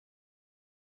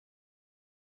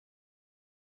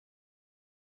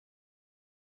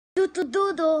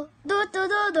do.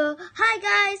 Hi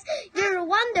guys, you're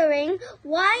wondering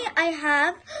why I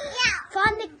have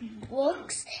phonic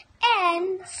books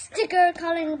and sticker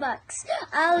coloring books.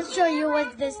 I'll show you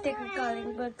what the sticker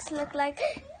coloring books look like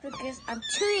because I'm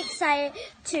too excited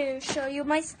to show you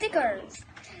my stickers.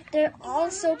 They're all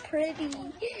so pretty.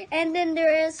 And then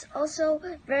there is also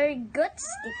very good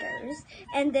stickers.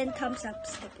 And then thumbs up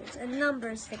stickers and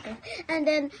number stickers. And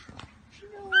then look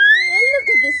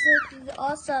at this. Look,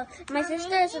 also, my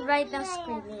sister is right now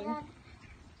screaming.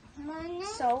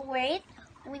 So wait.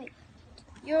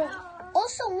 You're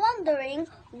also wondering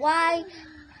why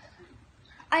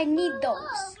I need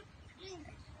those.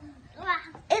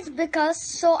 It's because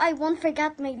so I won't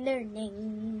forget my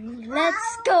learning.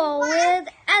 Let's go with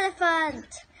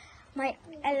elephant. My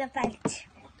elephant.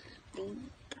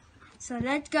 So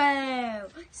let's go.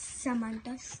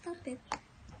 Samantha, stop it.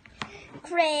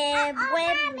 Crab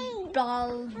with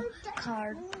bulb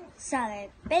card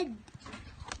salad bed.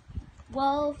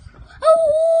 Wolf.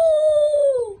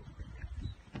 Oh!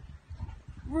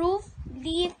 Roof,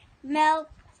 leaf, milk,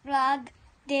 flag,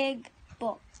 dig,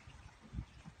 book.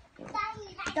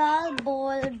 Doll,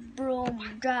 bowl,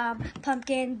 broom, drum,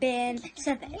 pumpkin, bin,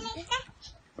 7.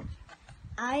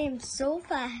 I am so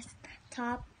fast.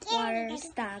 Top, water,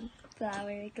 stamp,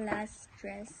 flower, glass,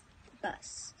 dress,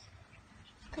 bus.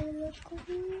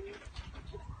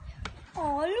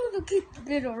 Oh, look at the cute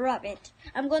little rabbit.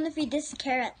 I'm gonna feed this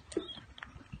carrot.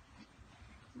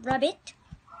 Rabbit,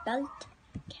 belt,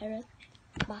 carrot,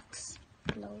 box,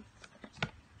 loaf,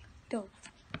 dove,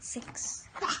 6.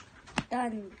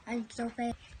 Done. I'm so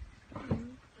fast.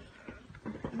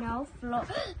 Now,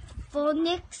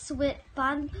 phonics with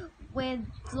fun with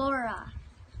Flora.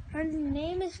 Her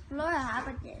name is Flora. How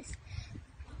about this?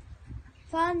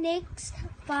 Phonics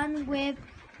fun with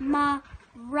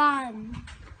Martin.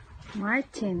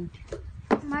 Martin.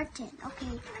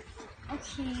 Okay.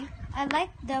 I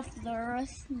like the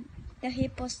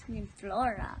hippo's name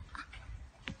Flora.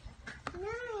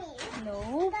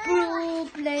 No blue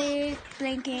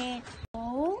blanket.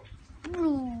 No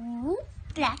blue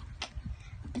black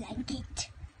blanket.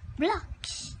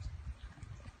 Blocks.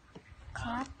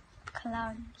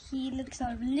 Clown. He looks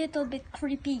a little bit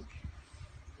creepy.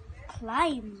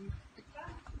 Climb.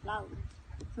 Cloud.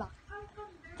 Flock.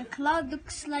 The cloud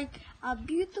looks like a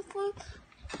beautiful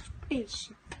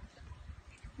spaceship.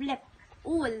 Flip.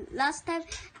 Oh, last time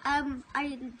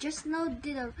I just now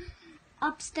did a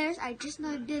upstairs. I just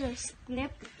now did a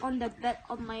flip on the bed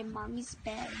on my mommy's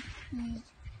bed.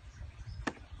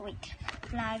 Wait,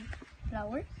 flag,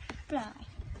 flower, fly.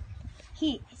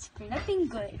 He is flipping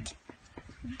good.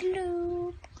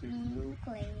 Glue,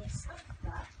 glaze,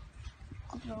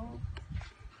 glue,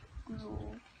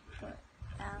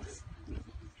 else.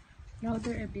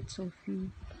 Louder a bit, Sophie.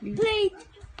 Plate,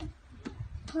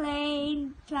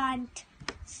 plane, plant,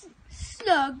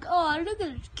 slug. Oh, look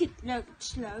at this cute little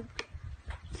slug.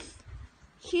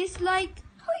 He's like,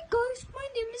 hi guys, my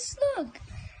name is Slug.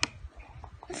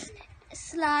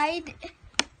 Slide,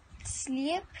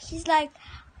 sleep. He's like,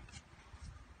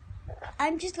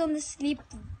 I'm just gonna sleep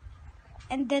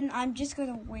and then I'm just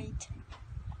gonna wait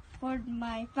for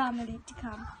my family to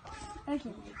come.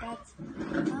 Okay,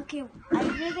 okay. I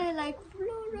really like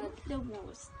Flora the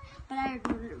most, but I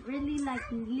really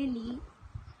like Lily.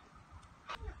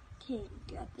 Okay,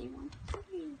 what they want to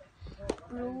do.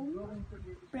 Broom,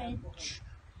 bread,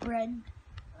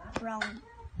 brown,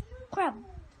 crab,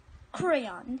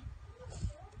 crayon,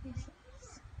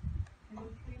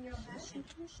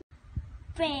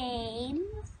 pain,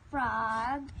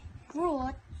 frog,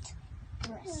 fruit,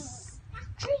 dress,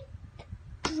 drink,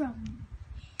 drum,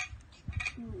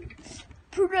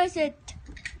 present,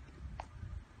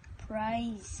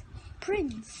 prize,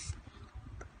 prince,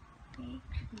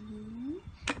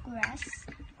 grass,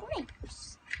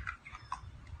 grapes.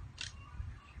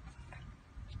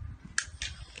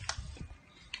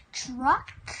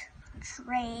 Truck,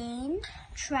 train,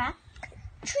 track,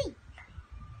 tree.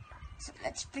 So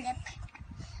let's flip.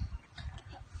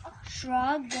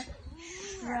 Shrug,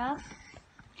 shrub,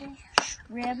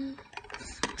 shrimp,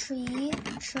 tree,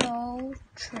 show,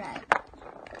 tread.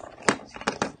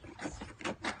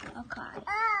 Okay.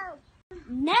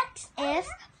 Next is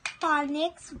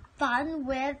phonics fun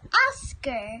with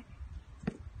Oscar.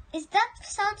 Is that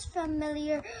sounds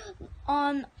familiar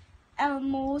on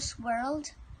Elmo's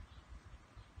World?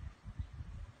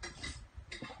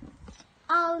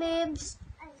 Olives,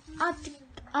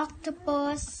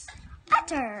 octopus,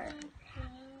 otter,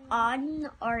 on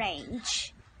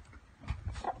orange.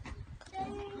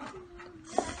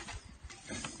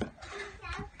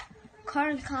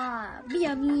 Corn cob,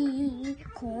 yummy.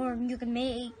 Corn you can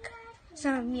make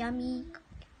some yummy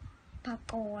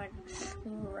popcorn,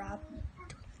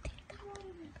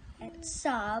 and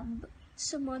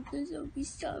Samantha's will be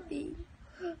subbing.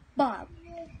 Bob.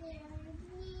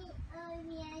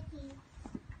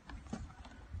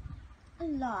 A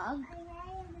log.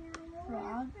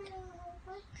 Frog.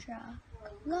 Shark.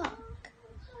 Log.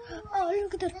 Oh,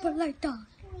 look at that polite dog.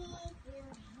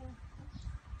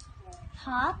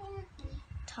 Hop.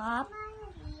 Top.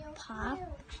 Pop.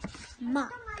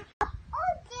 Mop.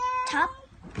 Top.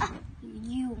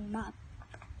 You mop.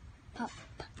 Pop.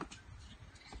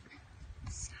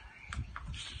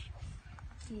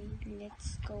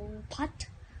 Let's go. Pot,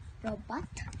 robot,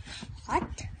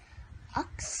 hot,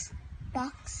 ox,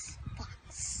 box,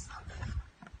 fox.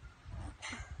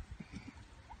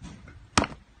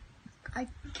 I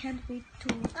can't wait to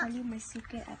tell you my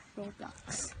secret at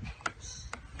Roblox.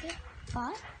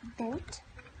 Pot, boat,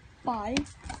 ball,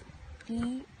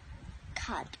 bee,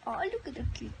 cat. Oh, look at the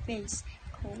cute face.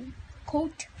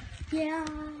 Coat, yeah,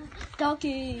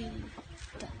 doggy.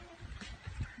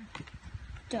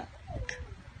 Duck.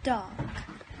 Dog,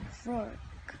 fork,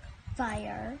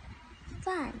 fire,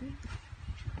 fan,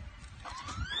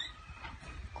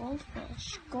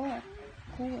 goldfish, goat,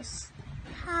 horse,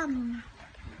 ham,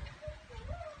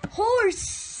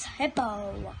 horse,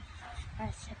 hippo,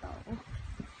 hippo.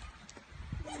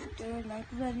 They're like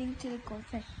running to the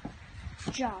goldfish.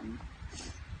 Jump,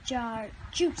 jar,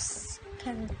 juice,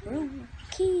 kangaroo,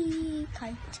 key,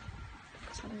 kite,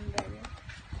 somewhere.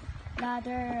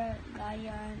 Ladder,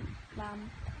 lion, lamp,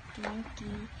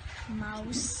 monkey,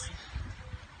 mouse,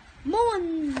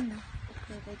 moon.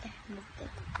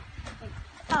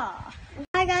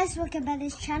 Hi guys, welcome back to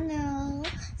this channel.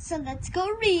 So let's go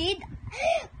read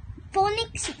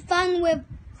Phonics Fun with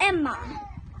Emma.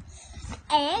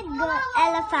 Egg,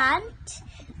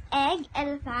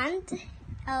 elephant,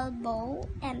 elbow,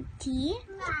 empty.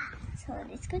 So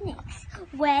let's go next.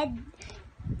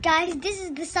 Guys, this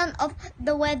is the sound of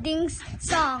the wedding's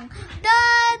song. Da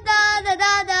da da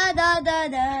da da da da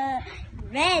da.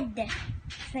 Red.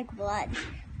 It's like blood.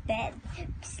 Bed.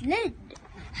 Slid.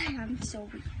 I'm so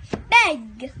weak.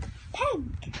 Beg.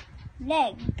 Peg.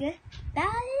 Leg.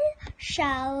 Bell.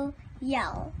 Shall.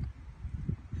 Yell.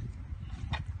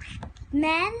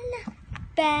 Man.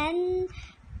 Ben.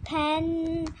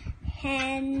 Pen.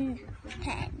 Hen.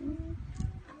 Pen.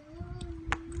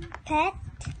 Pet.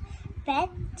 Pet.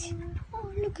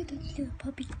 Oh, look at that little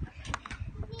puppy.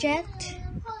 Jet.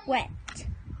 Wet.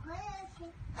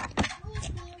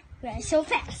 We're so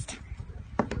fast.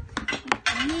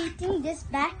 Eating this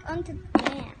back onto the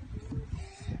pan.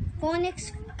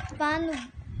 Phonics Fun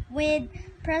with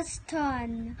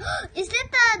Preston. Is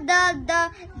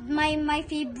that my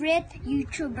favorite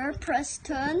YouTuber,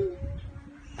 Preston?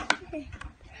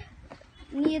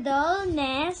 Needle,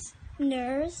 nest,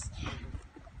 nurse.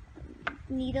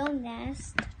 Needle,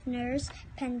 nest, nurse,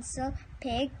 pencil,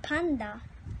 pig, panda.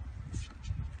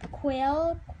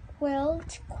 Quill,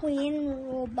 quilt, queen,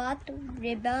 robot,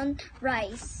 ribbon,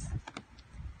 rice.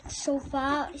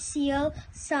 Sofa, seal,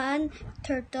 sun,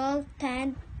 turtle,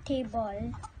 tent,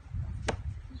 table.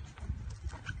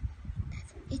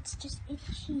 It's just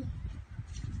itchy.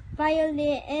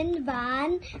 Violin,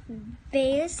 van,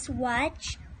 vase,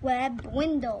 watch, web,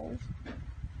 window.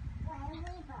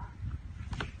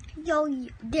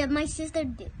 My sister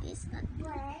did this.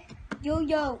 Yo,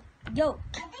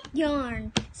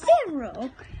 yarn, zero,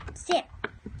 zip,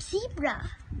 zebra.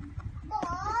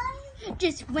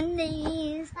 Just one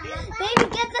day. Baby,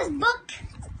 get this book.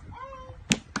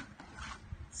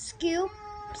 Scoop,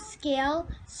 scale,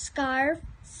 scarf,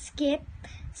 skip,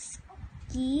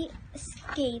 ski,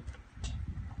 skate.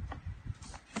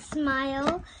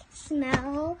 Smile,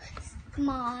 smell,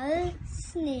 small,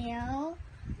 snail,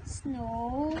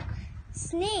 snow,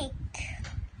 snake.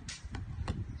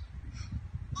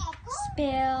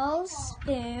 Spill,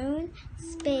 spoon,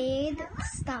 spade,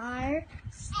 star,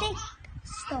 stick,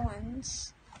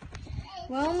 stones.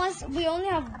 We only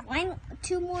have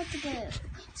two more to go.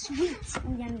 Sweet,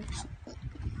 yummy.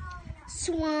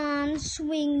 Swan,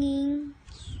 swinging,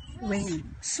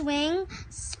 swing,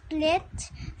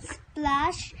 split,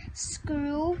 splash,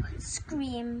 screw,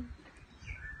 scream.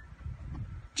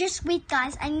 Just wait,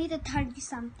 guys. I need to tell you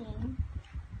something.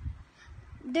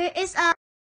 There is a